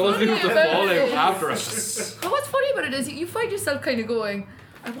nothing. Those people have to fall out after us. But what's funny about it is you find yourself kind of going,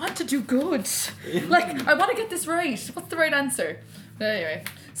 I want to do good. I want to get this right. What's the right answer? But anyway,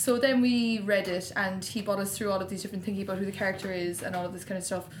 so then we read it, and he brought us through all of these different thinking about who the character is and all of this kind of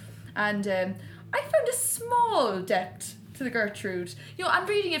stuff. And I found a small depth to the Gertrude. I'm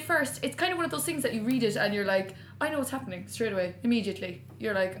reading it first. It's kind of one of those things that you read it and you're like, I know what's happening straight away, immediately.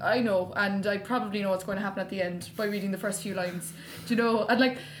 You're like, I know, and I probably know what's going to happen at the end by reading the first few lines. Do you know?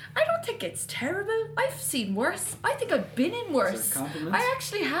 And I don't think it's terrible. I've seen worse. I think I've been in worse. I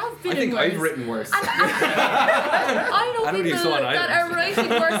actually have been in worse. I think I've written worse. And I know people that are writing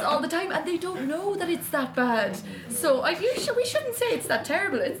worse all the time, and they don't know that it's that bad. So we shouldn't say it's that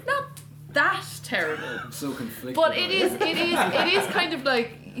terrible. It's not that terrible. I'm so conflicted. But it is kind of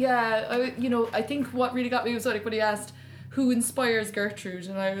like, I think what really got me was when he asked, who inspires Gertrude?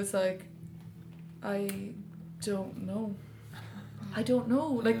 And I was like, I don't know.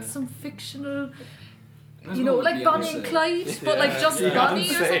 Some fictional, like Bonnie and Clyde, but just Bonnie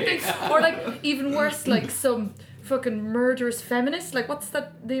or something. Or even worse, some fucking murderous feminist. What's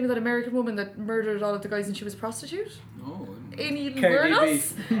that name of that American woman that murdered all of the guys and she was a prostitute? Oh. Aileen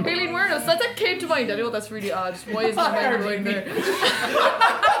Wuornos? Aileen Wuornos. That came to mind. I know that's really odd. Why is my mind going there?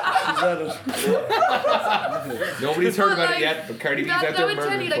 Nobody's heard about it yet, but Cardi B's out there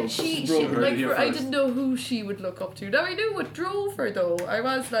murdering folks. I didn't know who she would look up to. Now I knew what drove her though. I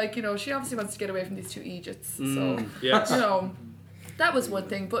was like, she obviously wants to get away from these two Egypts. So, that was one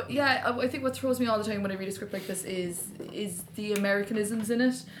thing. But yeah, I think what throws me all the time when I read a script like this is the Americanisms in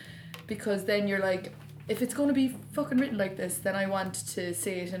it. Because then you're like, if it's going to be fucking written like this, then I want to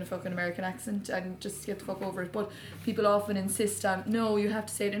say it in a fucking American accent and just get the fuck over it. But people often insist on, no, you have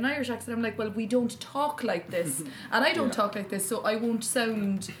to say it in an Irish accent. I'm like, well, we don't talk like this. And I don't talk like this, so I won't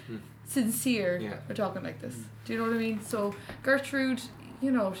sound sincere for talking like this. Do you know what I mean? So Gertrude, she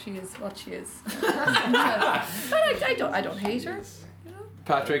is what she is. But I don't hate her.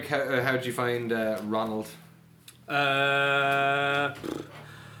 Patrick, how did you find Ronald?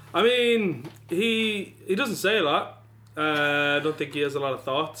 I mean, he doesn't say a lot. I don't think he has a lot of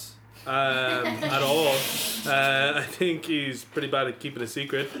thoughts at all. I think he's pretty bad at keeping a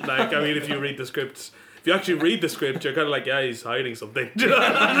secret. If you read the script, if you actually read the script, you're kind of like, yeah, he's hiding something. Do you know?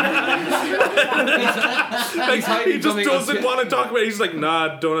 He just doesn't want to talk about it. He's like,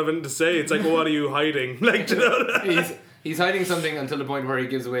 nah, don't have anything to say. It's like, well, what are you hiding? Do you know? He's hiding something until the point where he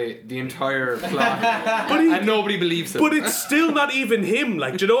gives away the entire plot, and nobody believes him. But it's still not even him.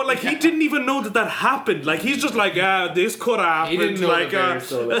 Do you know? He didn't even know that happened. He's just like, this could have happened. He didn't know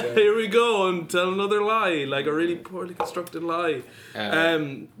here we go and tell another lie, a really poorly constructed lie.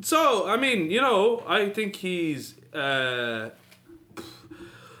 So I mean, I think he's. I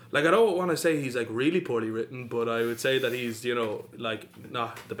don't want to say he's really poorly written, but I would say that he's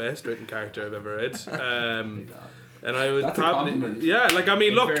not the best written character I've ever read. And I would probably,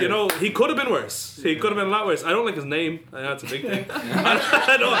 look, he could have been worse. He could have been a lot worse. I don't like his name. I know that's a big thing.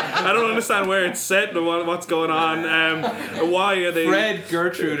 I don't understand where it's set and what's going on. Why are they? Fred,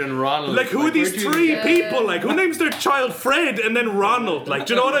 Gertrude, and Ronald. Who are these three people? Who names their child Fred and then Ronald? Do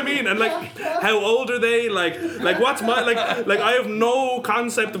you know what I mean? And how old are they? What's my I have no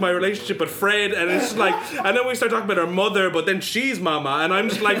concept of my relationship with Fred, and it's just and then we start talking about our mother, but then she's mama, and I'm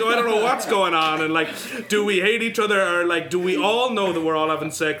just I don't know what's going on, and do we hate each other? Or do we all know that we're all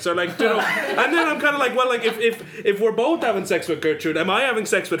having sex? Or and then I'm kind of if we're both having sex with Gertrude, am I having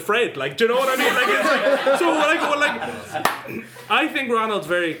sex with Fred? Do you know what I mean? I think Ronald's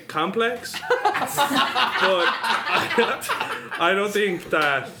very complex, but I don't think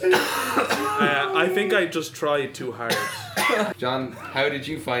that. I think I just tried too hard. John, how did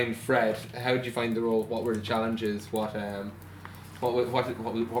you find Fred? How did you find the role? What were the challenges? What were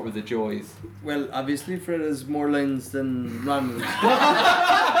the joys? Well, obviously Fred has more lines than Ronald.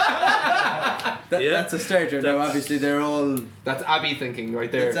 That's a starter. Now, obviously, they're all. That's Abby thinking right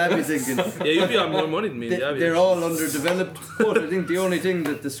there. That's Abby thinking. Yeah, you'd be on more money than me. They're all underdeveloped. But I think the only thing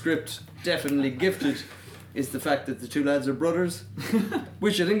that the script definitely gifted is the fact that the two lads are brothers.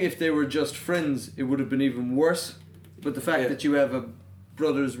 Which I think if they were just friends, it would have been even worse. But the fact that you have a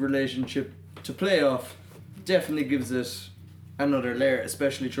brothers relationship to play off definitely gives it another layer,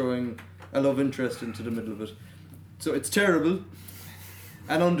 especially throwing a love interest into the middle of it. So it's terrible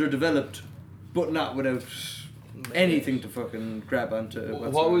and underdeveloped, but not without anything to fucking grab onto.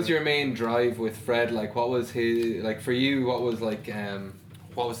 What was your main drive with Fred? Like, what was his, like, for you, what was, like,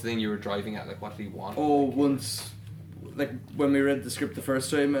 what was the thing you were driving at? Like, what did he want? Oh, once, like, when we read the script the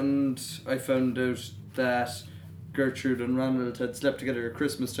first time and I found out that Gertrude and Ronald had slept together at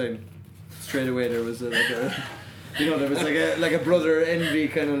Christmas time, straight away there was there was like a brother envy,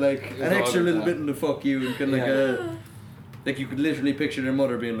 kind of like an extra little bit in the fuck you, and kind of like you could literally picture their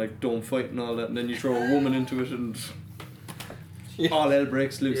mother being like, don't fight and all that, and then you throw a woman into it and all hell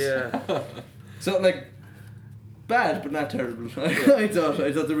breaks loose. Yeah. So like, bad but not terrible. I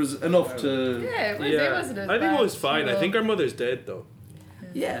thought there was enough to. Yeah, it wasn't as I think bad, it was fine. you know. I think our mother's dead though.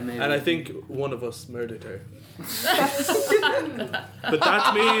 Yeah, maybe. And I think one of us murdered her. But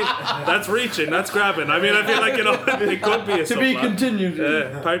that's me. That's reaching. That's grabbing. I mean, I feel like, it could be a to be continued.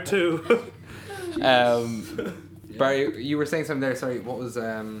 Part 2. Barry, you were saying something there. Sorry, what was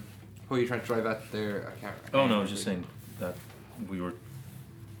who were you trying to drive at there? I can't. Oh no, I was just saying that we were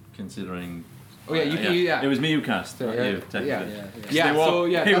considering. Oh yeah, It was me who cast. Not you, technically.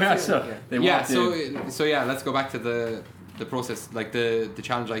 Let's go back to the process, like the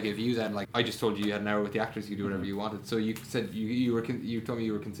challenge I gave you then. Like, I just told you had an hour with the actors, you could do whatever you wanted. So you said you told me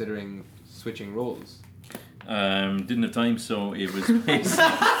you were considering switching roles. Didn't have time, so it was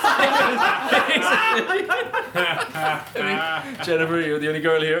Jennifer, you're the only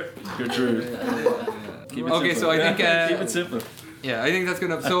girl here. Gertrude. Okay, so I think keep it simple. Yeah, I think that's good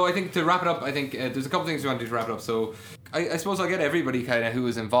enough. So I think to wrap it up, I think there's a couple things we want to do to wrap it up. So I suppose I'll get everybody kind of who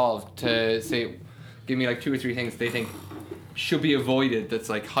is involved to say, give me like 2 or 3 things they think should be avoided, that's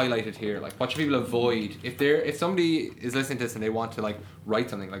like highlighted here. Like, what should people avoid if somebody is listening to this and they want to like write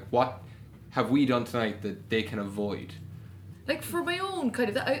something, like what have we done tonight that they can avoid? Like, for my own kind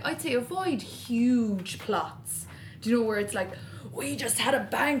of, I'd say avoid huge plots. Do you know, where it's like, we just had a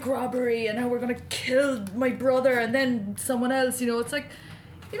bank robbery and now we're gonna kill my brother and then someone else, it's like,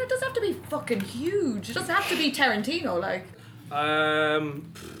 it doesn't have to be fucking huge. It doesn't have to be Tarantino, like.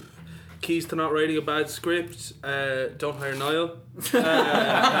 Keys to not writing a bad script. Don't hire Niall.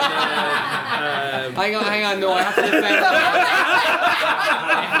 Hang on, no, I have to defend.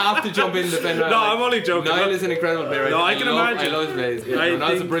 I have to jump in and defend. No, I'm only joking. Niall is an incredible playwright. No, I can imagine. I love his plays.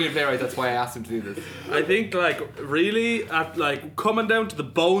 Niall's a brilliant playwright. That's why I asked him to do this. I think, like, really, at like coming down to the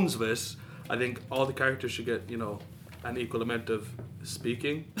bones of it, I think all the characters should get, an equal amount of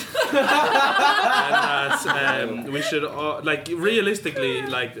speaking. And we should, realistically,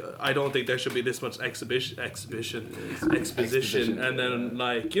 like, I don't think there should be this much exposition, and then,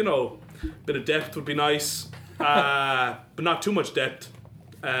 like, bit of depth would be nice, but not too much depth.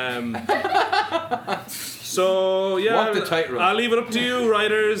 So yeah, Walk the tightrope. I'll leave it up to you,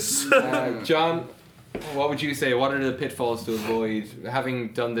 writers. John, what would you say? What are the pitfalls to avoid? Having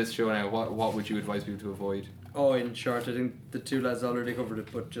done this show now, what would you advise people to avoid? Oh, in short, I think the two lads already covered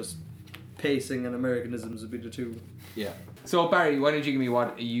it, but just pacing and Americanisms would be the two. Yeah. So Barry, why don't you give me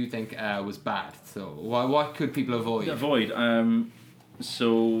what you think was bad? So what could people avoid?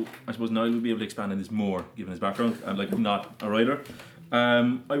 So I suppose Niall would be able to expand on this more, given his background. I'm like not a writer.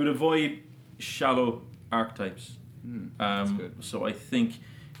 I would avoid shallow archetypes. That's good. So I think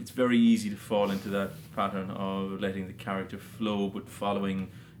it's very easy to fall into that pattern of letting the character flow, but following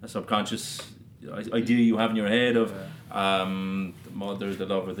a subconscious idea you have in your head of the mother, the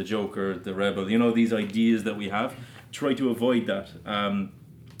lover, the joker, the rebel, these ideas that we have. Try to avoid that.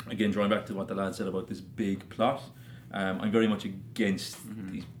 Again, drawing back to what the lad said about this big plot, I'm very much against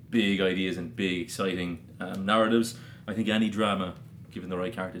these big ideas and big exciting narratives. I think any drama, given the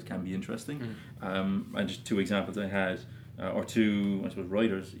right characters, can be interesting. And just 2 examples I had, or 2, I suppose,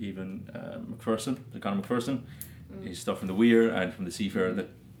 writers, even McPherson, Conor McPherson, his stuff from The Weir and from The Seafarer that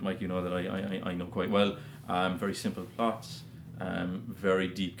Mike, that I know quite well. Very simple plots, very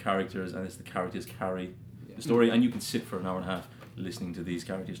deep characters, and it's the characters carry the story, and you can sit for an hour and a half listening to these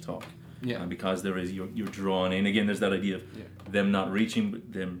characters talk. Yeah. And because there is, you're drawn in. Again, there's that idea of them not reaching,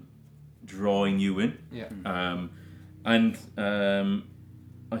 but them drawing you in. Yeah. And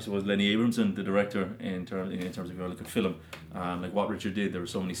I suppose Lenny Abramson, the director, in terms of your look at film, like what Richard did, there were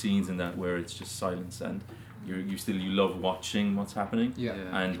so many scenes in that where it's just silence, and you love watching what's happening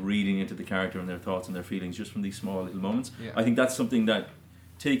and reading into the character and their thoughts and their feelings just from these small little moments. Yeah. I think that's something that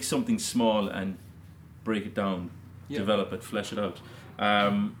takes something small and break it down, develop it, flesh it out.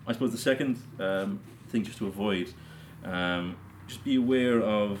 I suppose the second thing just to avoid, just be aware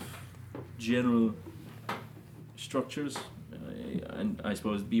of general structures, and I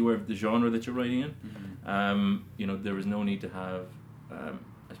suppose be aware of the genre that you're writing in. There is no need to have,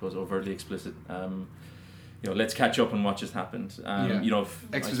 I suppose, overtly explicit. Let's catch up on what just happened.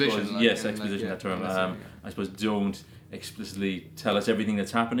 Exposition. Suppose, yes, exposition. That term. I suppose don't explicitly tell us everything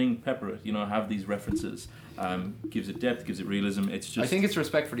that's happening. Pepper it. Have these references. Gives it depth. Gives it realism. It's just. I think it's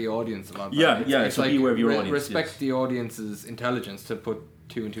respect for the audience a lot. It's so be aware of your audience. Respect the audience's intelligence to put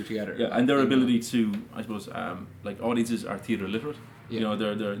two and two together. Yeah, and their ability to, I suppose, like audiences are theatre literate. Yeah.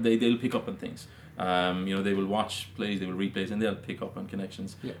 They'll pick up on things. They will watch plays, they will read plays, and they'll pick up on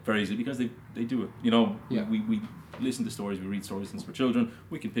connections very easily because they do it. We listen to stories, we read stories since we're children.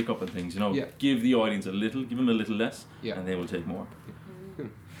 We can pick up on things. Give the audience give them a little less, and they will take more.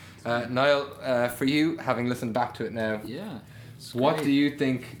 Niall, for you, having listened back to it now, what do you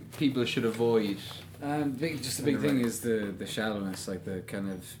think people should avoid? The big thing is the shallowness, like the kind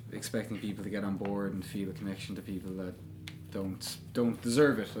of expecting people to get on board and feel a connection to people that don't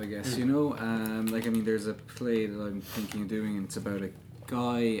deserve it, I guess. There's a play that I'm thinking of doing, and it's about a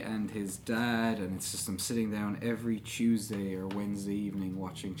guy and his dad, and it's just them sitting down every Tuesday or Wednesday evening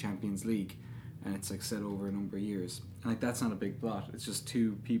watching Champions League, and it's like set over a number of years. And that's not a big plot. It's just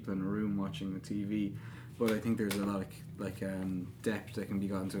two people in a room watching the TV. But I think there's a lot of depth that can be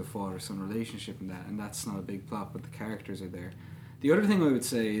got into a father-son relationship in that, and that's not a big plot, but the characters are there. The other thing I would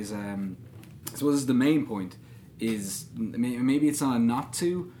say is, I suppose this is the main point, is maybe it's not a not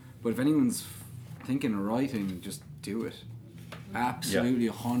to, but if anyone's thinking of writing, just do it. Absolutely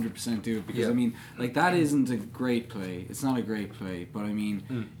 100% do it, because that isn't a great play. It's not a great play, but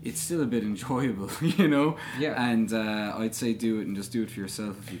it's still a bit enjoyable, and I'd say do it, and just do it for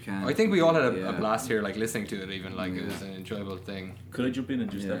yourself if you can. I think we all had a blast here, listening to it, even it was an enjoyable thing. Could I jump in and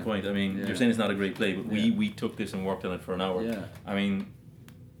just that point? You're saying it's not a great play, but we took this and worked on it for an hour.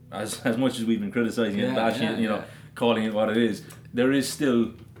 As much as we've been criticizing it, bashing it, calling it what it is, there is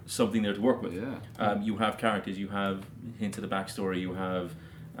still something there to work with. You have characters, you have hints of the backstory, you have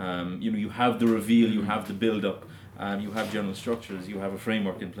you have the reveal, you have the build up, you have general structures, you have a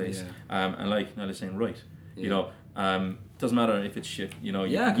framework in place, and like Niall is saying, doesn't matter if it's shit, you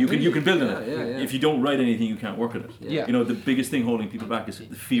can build on it. If you don't write anything, you can't work on it. The biggest thing holding people back is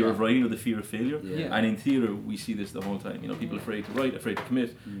the fear of writing or the fear of failure. And in theatre, we see this the whole time. People afraid to write, afraid to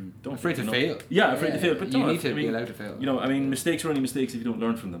commit, afraid to fail. Afraid to fail. But you need to be allowed to fail. Mistakes are only mistakes if you don't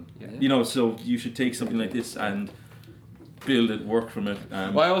learn from them. So you should take something like this and build it, work from it.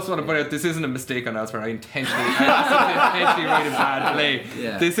 Well, I also want to point out, this isn't a mistake on Niall's part. I intentionally write a bad play.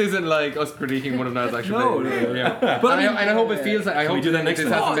 This isn't like us critiquing one of Niall's actual plays. But I hope it feels like, I hope do that next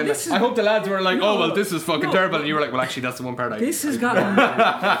time? I hope the lads were like, this is fucking terrible, and you were like, well, actually, that's the one part this has gotten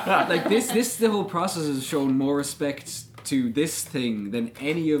this the whole process has shown more respect to this thing than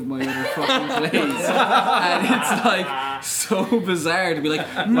any of my other fucking plays, and it's so bizarre to be like,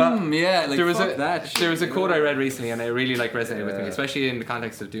 there was a quote I read recently, and it really resonated with me, especially in the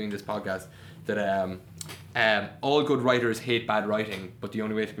context of doing this podcast, that all good writers hate bad writing, but the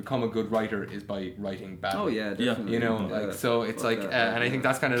only way to become a good writer is by writing badly. Oh yeah, definitely. So it's and I think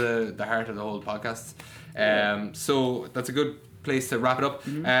that's kind of the heart of the whole podcast. So that's a good place to wrap it up.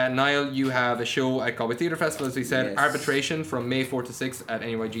 Niall, you have a show at Galway Theatre Festival, as we said, Arbitration, from May 4th to 6th at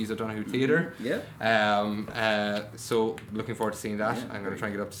NYG's O'Donoghue Theatre. So looking forward to seeing that. I'm going to try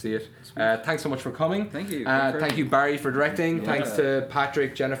and get up to see it. Thanks so much for coming. Thank you. Thank you, Barry, for directing. Thanks to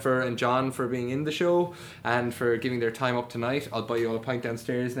Patrick, Jennifer and John for being in the show and for giving their time up tonight. I'll buy you all a pint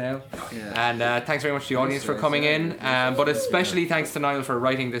downstairs now. And thanks very much to the audience for coming in, but especially thanks to Niall for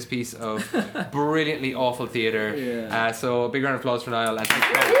writing this piece of brilliantly awful theatre. So a big round of applause for Niall, and thanks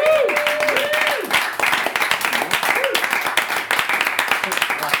for coming.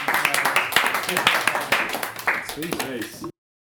 Sweet. Nice.